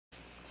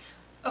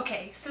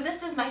Okay, so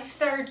this is my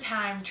third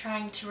time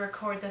trying to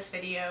record this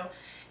video.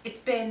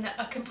 It's been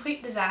a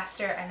complete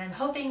disaster, and I'm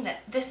hoping that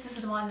this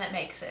is the one that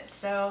makes it,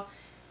 so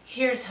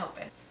here's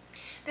hoping.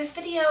 This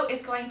video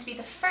is going to be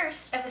the first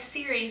of a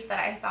series that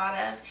I thought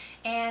of,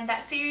 and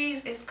that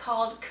series is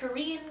called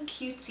Korean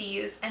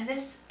Cutesies, and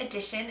this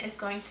edition is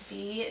going to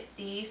be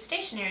the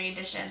Stationery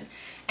edition.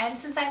 And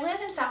since I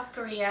live in South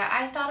Korea,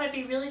 I thought it'd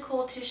be really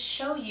cool to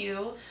show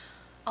you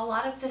a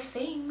lot of the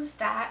things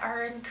that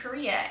are in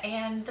Korea.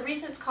 And the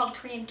reason it's called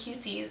Korean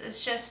Cutesies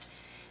is just,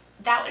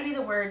 that would be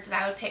the words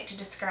that I would pick to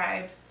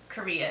describe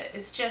Korea.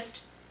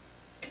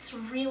 It's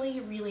really,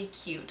 really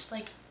cute.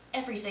 Like,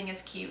 everything is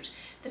cute.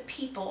 The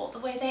people,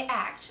 the way they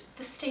act,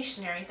 the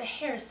stationery, the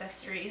hair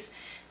accessories,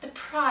 the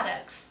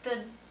products,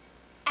 the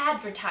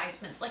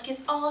advertisements. Like,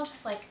 it's all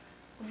just like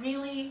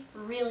really,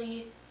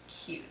 really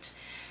cute.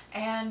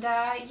 And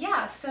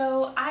yeah,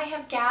 so I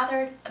have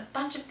gathered a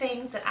bunch of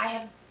things that I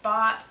have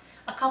bought.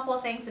 A couple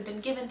of things have been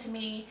given to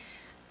me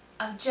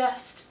of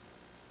just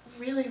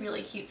really,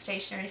 really cute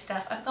stationery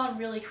stuff. I've gone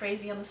really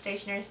crazy on the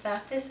stationery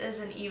stuff. This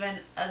isn't even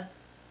a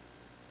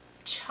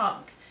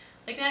chunk,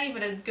 like not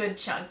even a good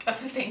chunk of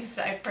the things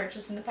that I've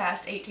purchased in the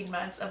past 18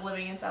 months of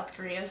living in South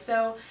Korea.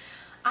 So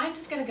I'm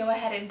just going to go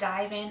ahead and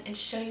dive in and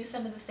show you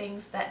some of the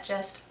things that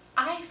just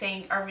I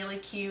think are really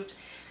cute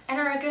and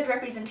are a good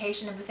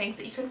representation of the things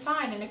that you can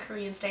find in a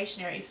Korean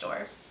stationery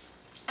store.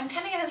 I'm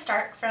kind of going to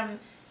start from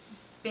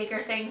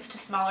bigger things to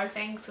smaller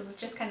things because it's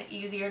just kind of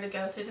easier to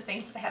go through the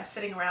things that I have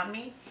sitting around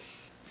me.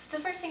 So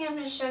the first thing I'm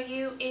going to show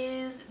you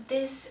is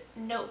this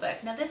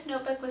notebook. Now this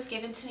notebook was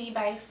given to me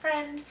by a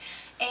friend,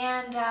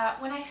 and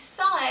when I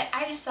saw it,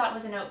 I just thought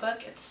it was a notebook.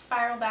 It's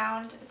spiral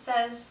bound. It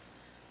says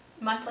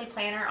monthly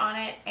planner on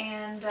it,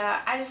 and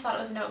I just thought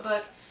it was a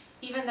notebook.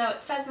 Even though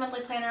it says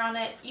monthly planner on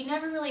it, you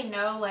never really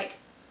know like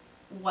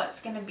what's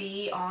going to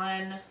be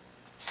on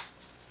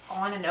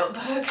a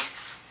notebook.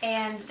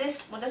 And this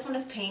one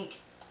is pink,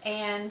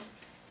 and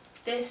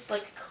this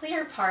like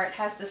clear part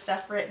has the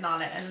stuff written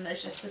on it, and then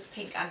there's just this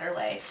pink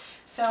underlay.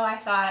 So I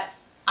thought,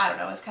 I don't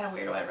know, it's kind of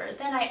weird or whatever.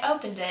 Then I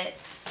opened it,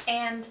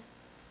 and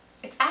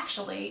it's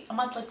actually a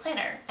monthly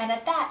planner. And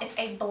at that, it's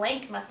a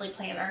blank monthly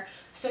planner,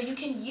 so you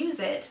can use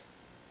it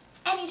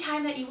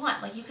anytime that you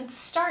want. Like, you can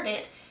start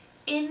it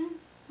in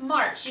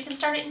March, you can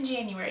start it in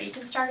January, you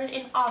can start it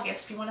in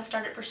August if you want to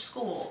start it for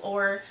school,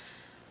 or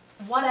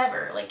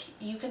whatever. Like,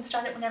 you can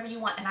start it whenever you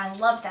want, and I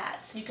love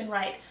that. So you can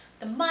write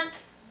the month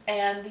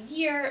and the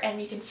year,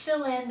 and you can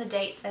fill in the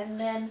dates, and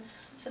then,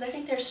 so I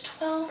think there's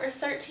 12 or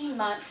 13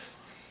 months,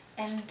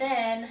 and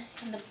then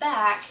in the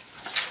back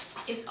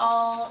is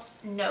all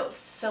notes.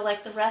 So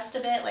like the rest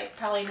of it, like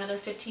probably another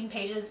 15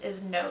 pages,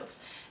 is notes.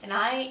 And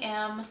I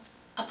am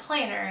a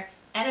planner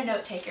and a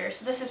note taker,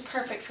 so this is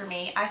perfect for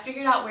me. I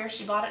figured out where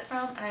she bought it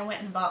from, and I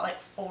went and bought like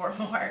 4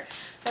 more.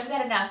 So I've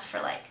got enough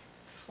for like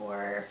 4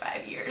 or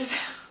 5 years.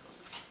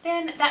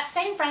 Then that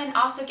same friend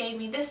also gave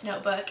me this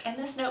notebook, and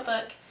this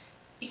notebook,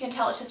 you can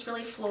tell it's just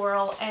really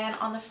floral, and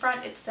on the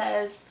front it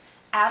says,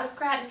 "Out of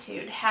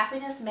gratitude,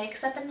 happiness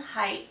makes up in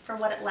height for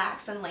what it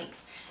lacks in length."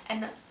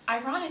 And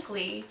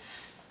ironically,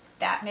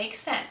 that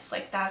makes sense.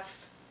 Like, that's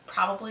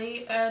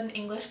probably an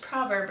English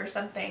proverb or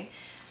something.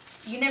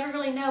 You never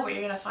really know where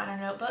you're going to find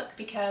a notebook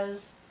because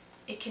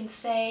it can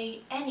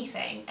say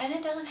anything, and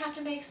it doesn't have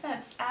to make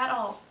sense at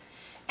all.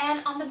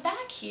 And on the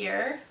back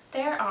here,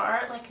 there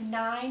are like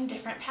 9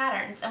 different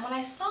patterns. And when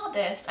I saw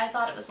this, I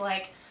thought it was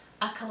like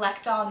a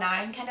collect all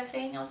 9 kind of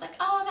thing. I was like,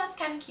 oh, that's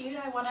kind of cute.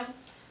 I want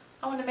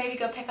to maybe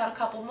go pick out a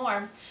couple more.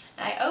 And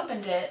I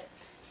opened it,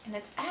 and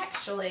it's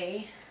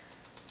actually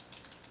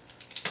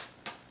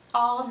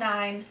all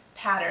 9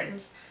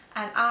 patterns.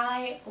 And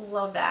I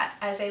love that.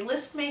 As a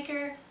list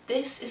maker,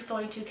 this is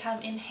going to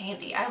come in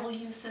handy. I will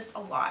use this a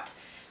lot.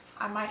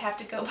 I might have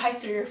to go buy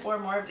 3 or 4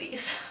 more of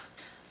these.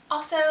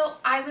 Also,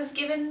 I was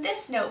given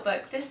this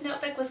notebook. This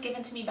notebook was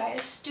given to me by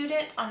a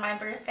student on my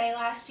birthday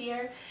last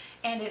year,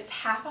 and it's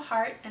half a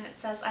heart, and it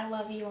says "I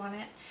love you" on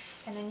it.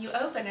 And then you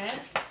open it,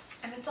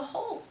 and it's a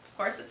whole. Of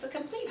course, it's a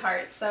complete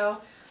heart.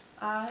 So,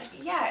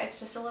 yeah, it's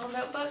just a little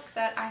notebook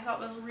that I thought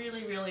was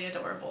really, really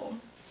adorable.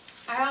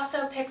 I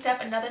also picked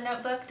up another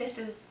notebook. This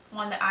is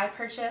one that I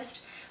purchased.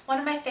 One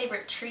of my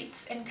favorite treats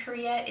in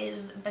Korea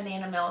is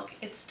banana milk.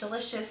 It's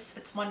delicious,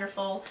 it's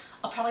wonderful.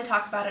 I'll probably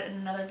talk about it in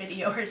another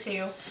video or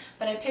two.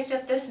 But I picked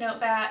up this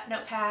notepad,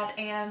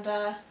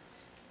 and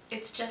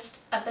it's just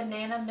a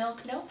banana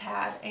milk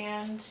notepad,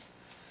 and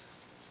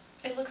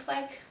it looks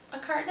like a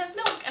carton of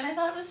milk, and I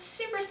thought it was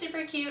super,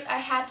 super cute. I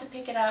had to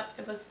pick it up.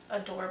 It was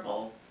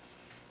adorable.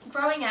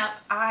 Growing up,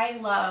 I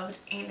loved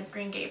Anne of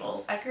Green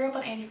Gables. I grew up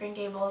on Anne of Green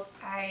Gables.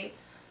 I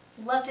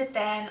loved it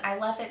then. I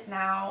love it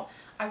now.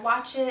 I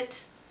watch it,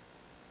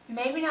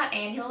 maybe not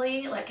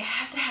annually, like I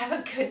have to have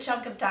a good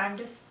chunk of time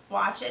to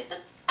watch it, but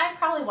I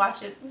probably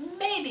watch it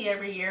maybe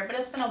every year, but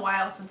it's been a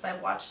while since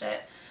I've watched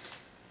it.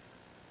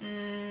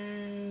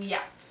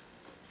 Yeah.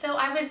 So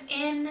I was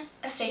in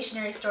a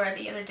stationery store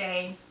the other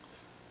day,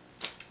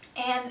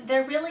 and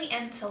they're really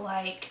into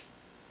like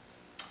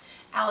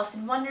Alice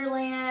in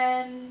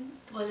Wonderland,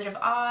 The Wizard of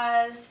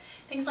Oz.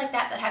 things like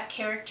that that have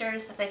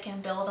characters that they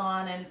can build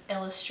on and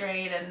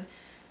illustrate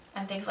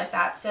and things like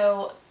that.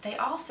 So they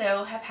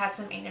also have had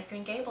some Anne of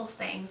Green Gables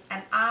things,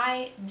 and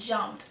I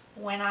jumped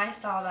when I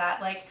saw that.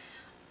 Like,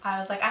 I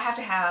was like, I have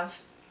to have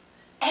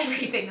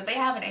everything that they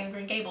have in Anne of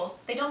Green Gables.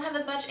 They don't have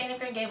as much Anne of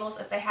Green Gables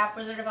as they have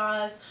Wizard of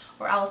Oz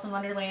or Alice in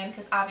Wonderland,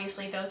 because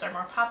obviously those are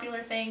more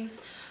popular things,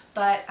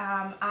 but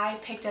I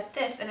picked up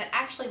this, and it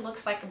actually looks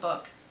like a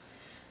book,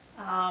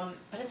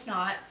 but it's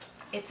not.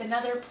 It's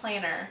another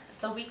planner.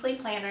 It's a weekly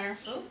planner.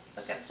 Ooh,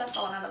 I've got stuff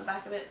falling out of the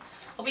back of it.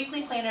 A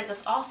weekly planner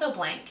that's also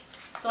blank,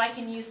 so I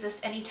can use this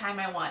anytime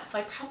I want. So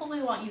I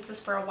probably won't use this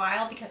for a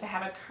while because I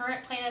have a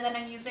current planner that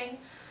I'm using,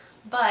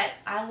 but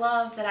I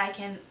love that I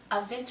can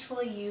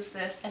eventually use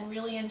this and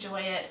really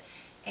enjoy it,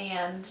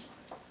 and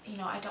you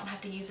know, I don't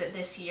have to use it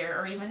this year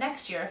or even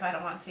next year if I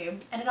don't want to.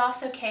 And it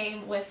also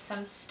came with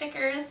some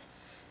stickers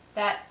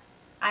that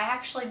I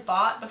actually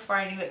bought before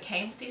I knew it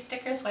came with these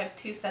stickers, so I have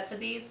 2 sets of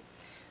these,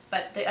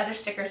 but the other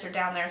stickers are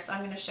down there, so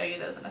I'm going to show you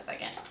those in a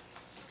second.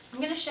 I'm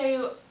going to show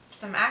you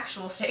some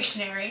actual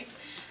stationery.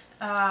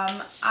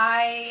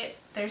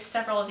 There's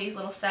several of these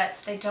little sets.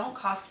 They don't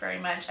cost very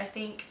much. I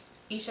think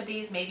each of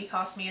these maybe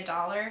cost me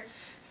 $1.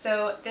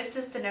 So this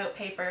is the note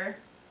paper.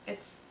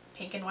 It's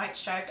pink and white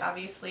striped,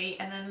 obviously,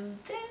 and then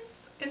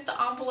this is the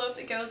envelope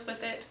that goes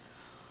with it.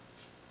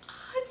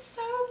 Oh, it's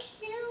so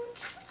cute.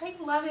 I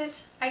love it.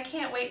 I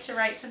can't wait to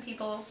write some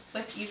people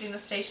with using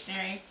the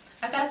stationery.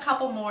 I've got a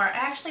couple more. I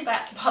actually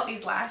bought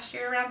these last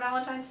year around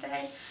Valentine's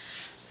Day,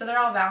 so they're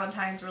all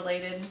Valentine's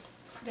related.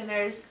 Then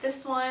there's this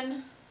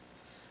one,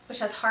 which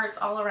has hearts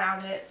all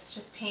around it. It's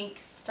just pink,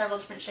 several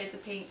different shades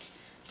of pink,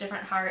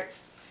 different hearts.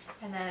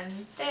 And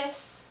then this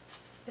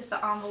is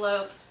the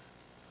envelope.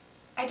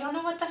 I don't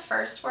know what the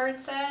first word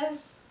says,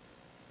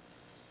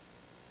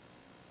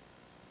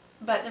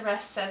 but the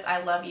rest says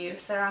I love you.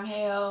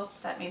 Sarangheo,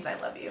 that means I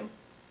love you.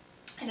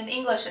 And in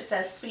English it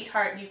says,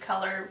 sweetheart, you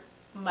color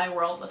my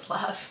world with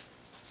love.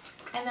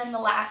 And then the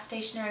last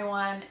stationery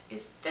one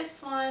is this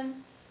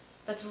one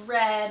that's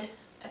red.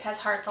 It has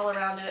hearts all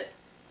around it.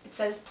 It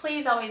says,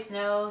 please always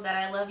know that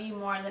I love you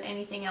more than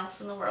anything else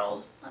in the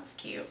world. That's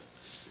cute.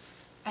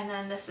 And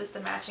then this is the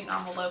matching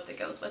envelope that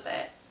goes with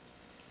it.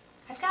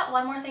 I've got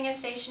one more thing of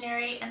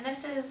stationery, and this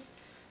is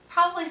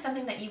probably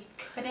something that you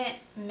couldn't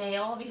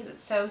mail because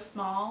it's so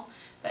small,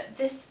 but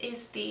this is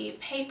the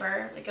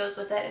paper that goes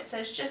with it. It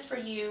says, just for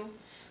you,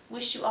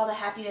 wish you all the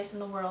happiness in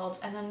the world.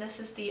 And then this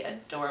is the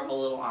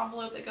adorable little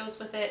envelope that goes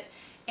with it,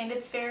 and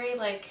it's very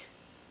like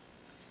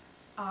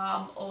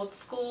old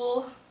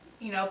school,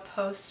 you know,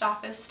 post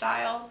office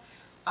style.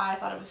 I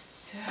thought it was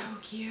so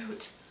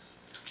cute.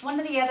 One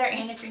of the other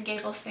Anne of Green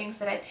Gables things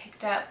that I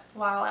picked up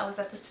while I was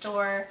at the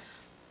store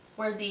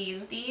were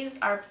these. These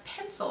are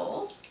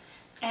pencils,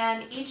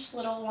 and each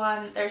little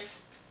one, there's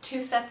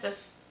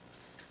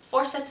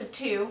 4 sets of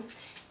 2,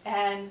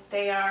 and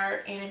they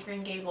are Anne of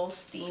Green Gables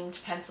themed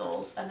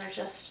pencils, and they're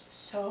just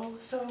so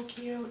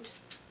cute.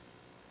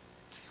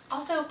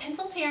 Also,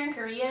 pencils here in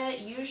Korea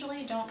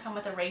usually don't come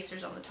with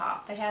erasers on the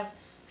top. They have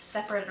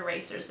separate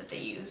erasers that they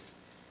use.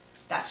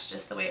 That's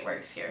just the way it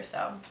works here,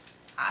 so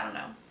I don't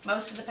know.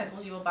 Most of the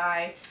pencils you will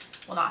buy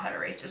will not have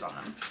erasers on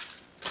them.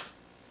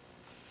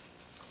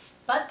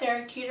 But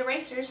there are cute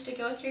erasers to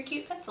go with your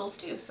cute pencils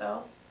too,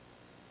 so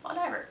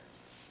whatever.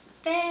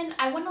 Then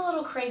I went a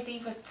little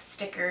crazy with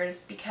stickers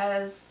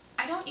because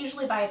I don't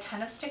usually buy a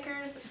ton of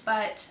stickers,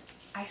 but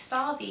I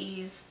saw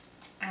these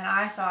and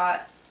I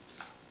thought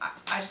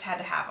I just had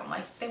to have them.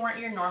 Like, they weren't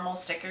your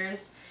normal stickers,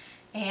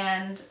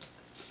 and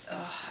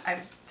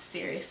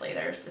seriously,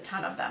 there's a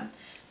ton of them.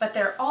 But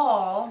they're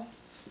all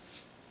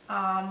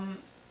themed,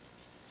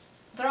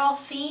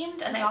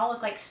 and they all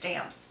look like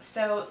stamps.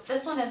 So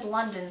this one is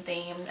London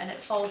themed, and it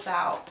folds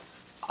out.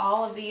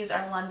 All of these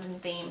are London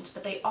themed,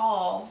 but they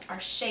all are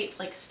shaped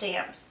like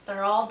stamps.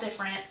 They're all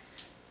different,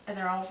 and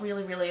they're all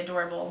really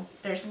adorable.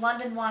 There's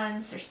London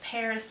ones, there's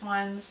Paris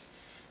ones,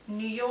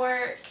 New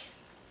York.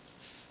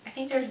 I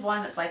think there's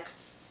one that's like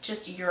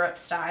just Europe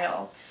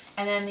style,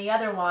 and then the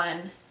other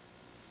one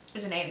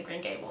is an Anne of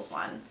Green Gables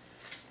one.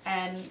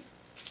 And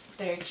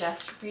they're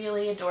just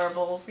really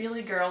adorable,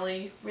 really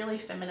girly,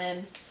 really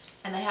feminine,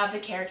 and they have the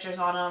characters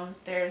on them.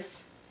 There's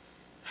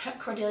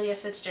Cordelia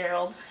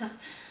Fitzgerald,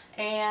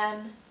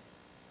 and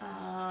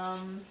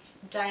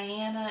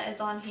Diana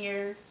is on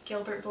here,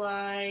 Gilbert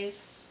Blythe,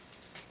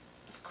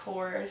 of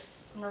course,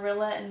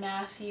 Marilla and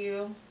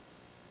Matthew,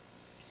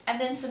 and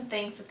then some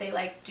things that they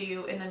like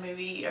do in the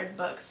movie or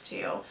books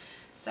too.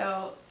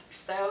 So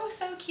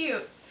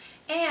cute.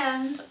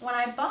 And when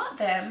I bought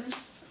them,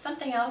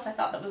 something else I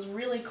thought that was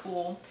really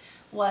cool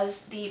was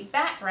the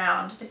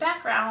background. The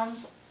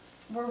backgrounds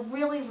were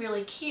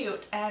really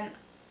cute, and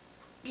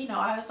you know,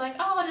 I was like,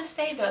 oh, I'll just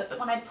save those. But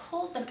when I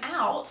pulled them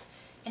out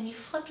and you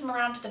flip them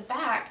around to the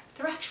back,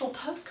 they're actual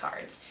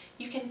postcards.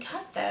 You can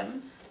cut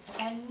them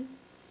and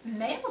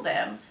mail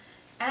them.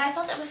 And I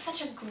thought that was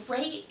such a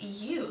great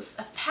use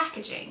of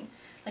packaging.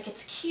 Like,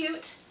 it's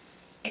cute,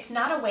 it's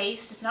not a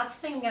waste, it's not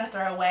something I'm going to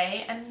throw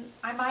away, and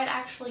I might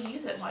actually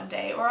use it one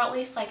day, or at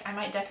least like I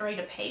might decorate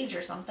a page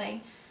or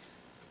something.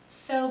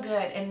 so good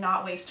and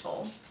not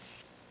wasteful.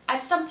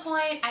 At some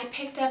point I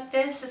picked up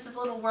this. This is a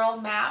little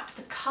world map.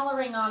 The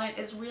coloring on it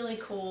is really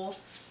cool.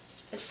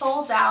 It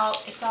folds out.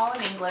 It's all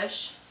in English.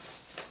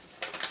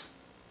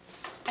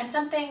 And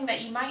something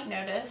that you might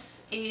notice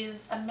is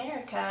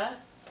America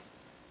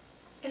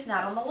is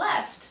not on the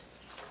left.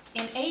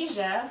 In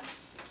Asia,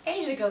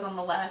 Asia goes on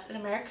the left and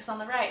America's on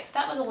the right. So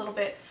that was a little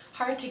bit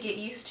hard to get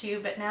used to,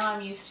 but now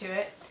I'm used to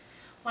it.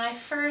 When I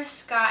first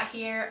got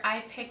here,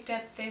 I picked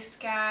up this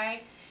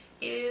guy.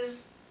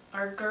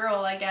 Or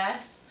girl, I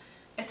guess.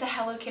 It's a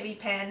Hello Kitty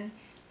pen,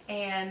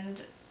 and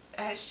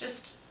it's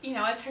just, you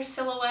know, it's her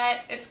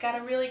silhouette. It's got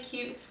a really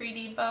cute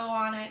 3D bow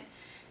on it,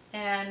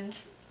 and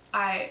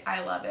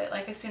I love it.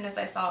 Like, as soon as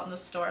I saw it in the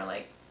store,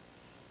 like,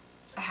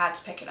 I had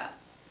to pick it up.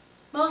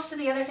 Most of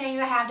the other things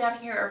I have down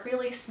here are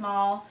really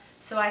small,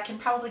 so I can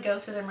probably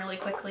go through them really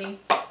quickly.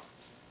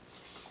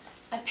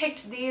 I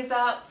picked these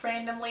up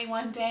randomly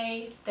one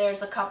day.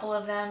 There's a couple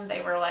of them.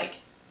 They were like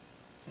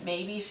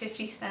maybe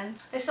 50 cents.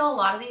 They sell a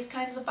lot of these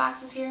kinds of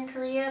boxes here in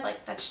Korea.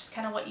 Like, that's just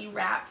kind of what you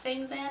wrap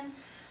things in.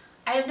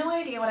 I have no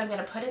idea what I'm going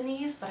to put in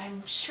these, but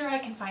I'm sure I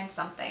can find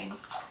something.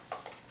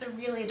 They're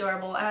really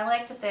adorable, and I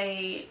like that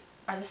they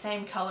are the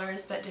same colors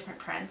but different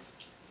prints.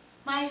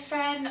 My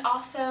friend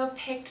also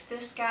picked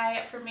this guy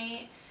up for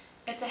me.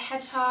 It's a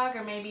hedgehog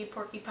or maybe a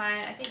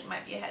porcupine. I think it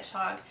might be a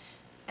hedgehog.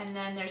 And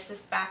then there's this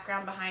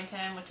background behind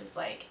him, which is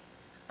like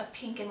a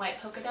pink and white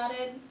polka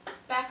dotted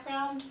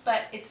background,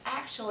 but it's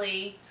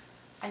actually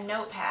a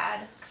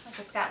notepad. Like,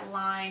 it's got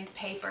lined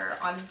paper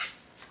on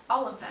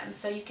all of them,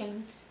 so you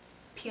can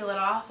peel it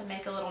off and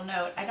make a little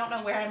note. I don't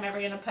know where I'm ever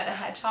going to put a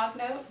hedgehog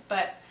note,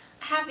 but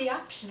I have the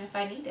option if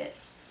I need it.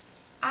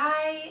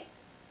 I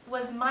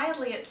was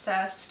mildly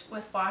obsessed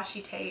with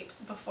washi tape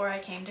before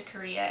I came to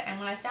Korea, and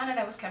when I found out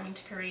I was coming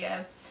to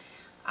Korea,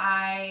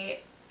 I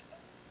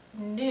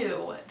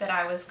knew that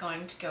I was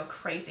going to go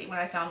crazy when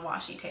I found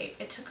washi tape.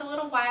 It took a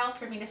little while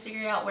for me to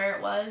figure out where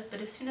it was, but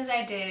as soon as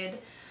I did,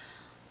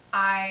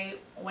 I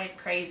went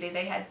crazy.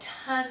 They had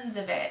tons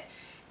of it,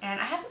 and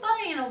I haven't bought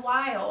any in a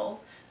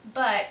while,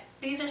 but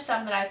these are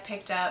some that I've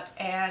picked up,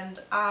 and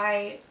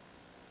I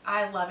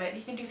love it.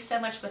 You can do so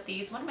much with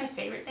these. One of my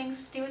favorite things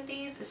to do with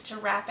these is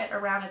to wrap it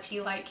around a tea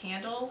light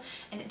candle,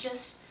 and it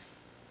just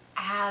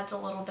adds a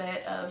little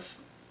bit of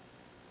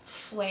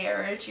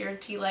flair to your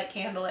tea light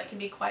candle. It can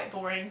be quite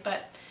boring,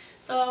 but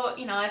so,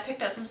 you know, I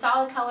picked up some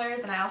solid colors,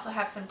 and I also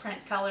have some print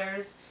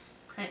colors,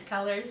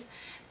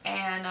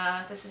 and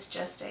this is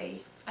just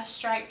a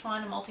striped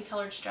one, a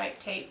multicolored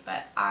striped tape,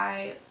 but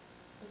I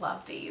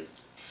love these.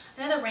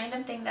 Another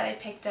random thing that I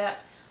picked up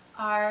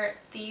are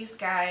these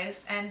guys,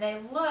 and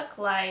they look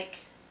like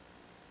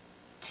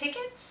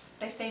tickets.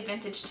 They say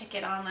vintage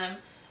ticket on them,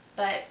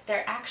 but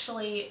they're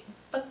actually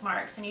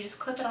bookmarks, and you just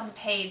clip it on the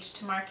page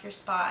to mark your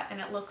spot, and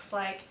it looks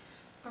like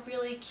a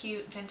really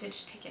cute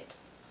vintage ticket.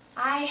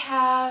 I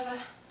have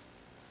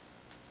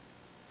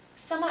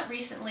somewhat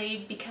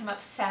recently become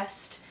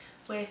obsessed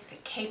with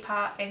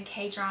K-pop and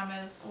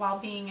K-dramas while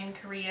being in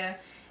Korea,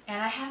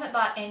 and I haven't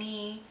bought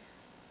any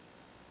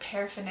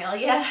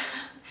paraphernalia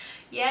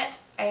yet,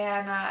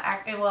 and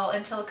well,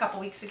 until a couple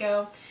weeks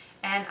ago,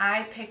 and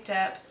I picked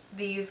up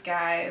these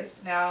guys.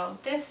 Now,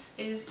 this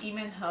is Lee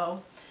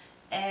Min-ho,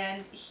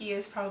 and he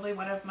is probably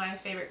one of my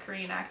favorite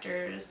Korean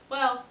actors.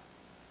 Well,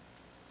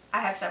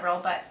 I have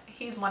several, but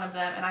he's one of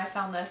them, and I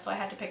found this, so I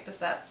had to pick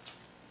this up.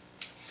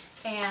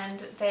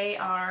 And they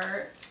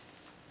are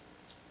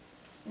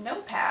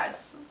notepads.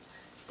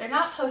 They're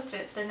not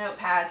Post-its, they're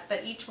notepads,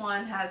 but each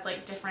one has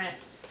like different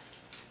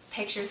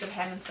pictures of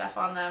him and stuff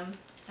on them,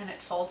 and it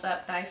folds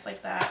up nice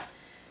like that.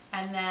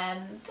 And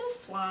then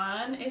this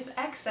one is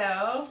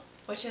EXO,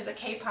 which is a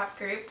K-pop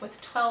group with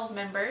 12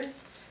 members.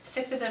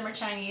 6 of them are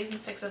Chinese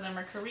and 6 of them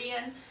are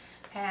Korean,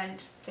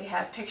 and they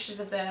have pictures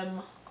of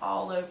them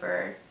all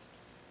over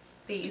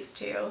these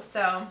two.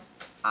 So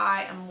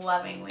I am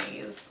loving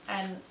these,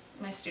 and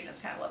my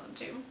students kind of love them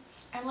too.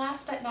 And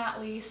last but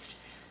not least,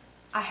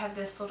 I have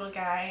this little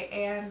guy,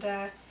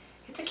 and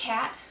it's a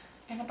cat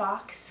in a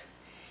box.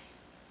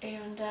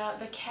 And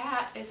the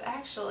cat is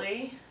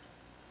actually,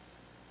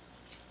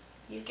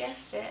 you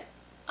guessed it,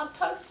 a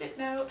Post-it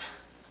note.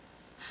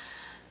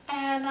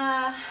 And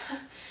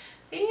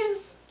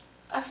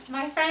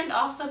my friend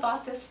also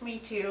bought this for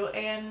me too,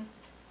 and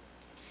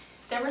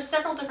there were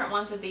several different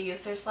ones of these.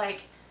 There's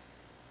like,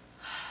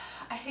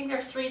 I think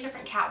there's 3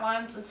 different cat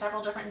ones and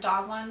several different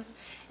dog ones,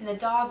 and the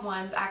dog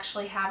ones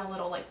actually have a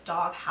little like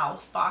dog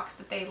house box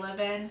that they live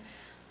in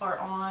or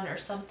on or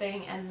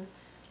something, and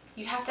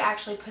you have to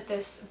actually put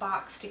this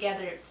box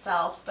together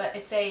itself, but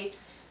it's a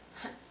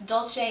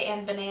Dolce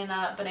and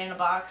banana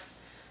box.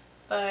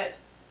 But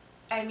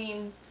I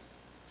mean,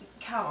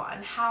 come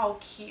on, how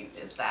cute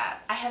is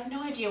that? I have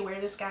no idea where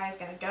this guy is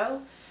going to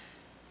go,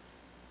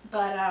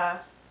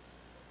 but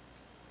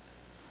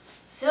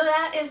so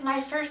that is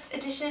my first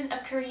edition of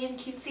Korean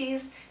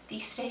Cutesies,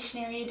 the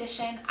stationery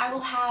edition. I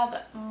will have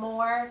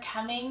more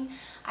coming.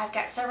 I've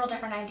got several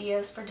different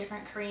ideas for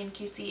different Korean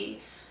cutesy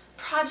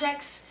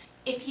projects,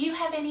 If you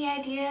have any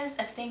ideas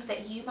of things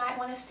that you might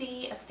want to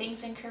see, of things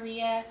in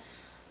Korea,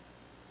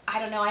 I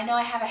don't know. I know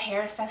I have a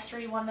hair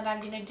accessory one that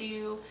I'm going to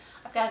do.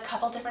 I've got a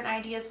couple different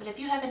ideas, but if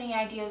you have any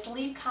ideas,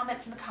 leave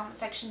comments in the comment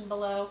section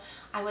below.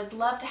 I would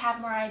love to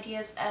have more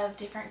ideas of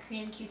different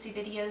Korean cutesy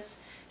videos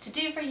to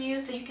do for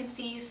you so you can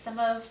see some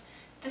of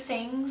the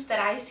things that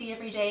I see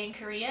every day in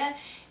Korea.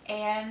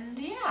 And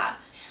yeah,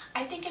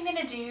 I think I'm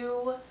going to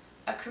do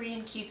a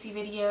Korean cutesy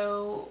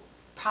video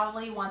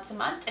probably once a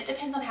month. It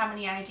depends on how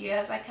many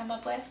ideas I come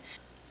up with.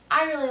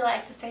 I really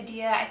like this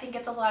idea. I think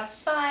it's a lot of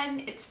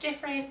fun. It's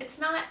different. It's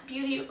not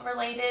beauty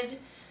related.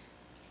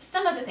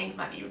 Some of the things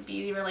might be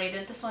beauty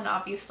related. This one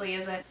obviously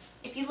isn't.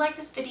 If you like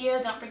this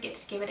video, don't forget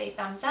to give it a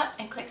thumbs up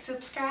and click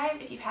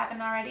subscribe if you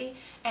haven't already.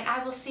 And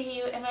I will see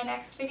you in my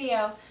next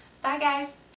video. Bye guys!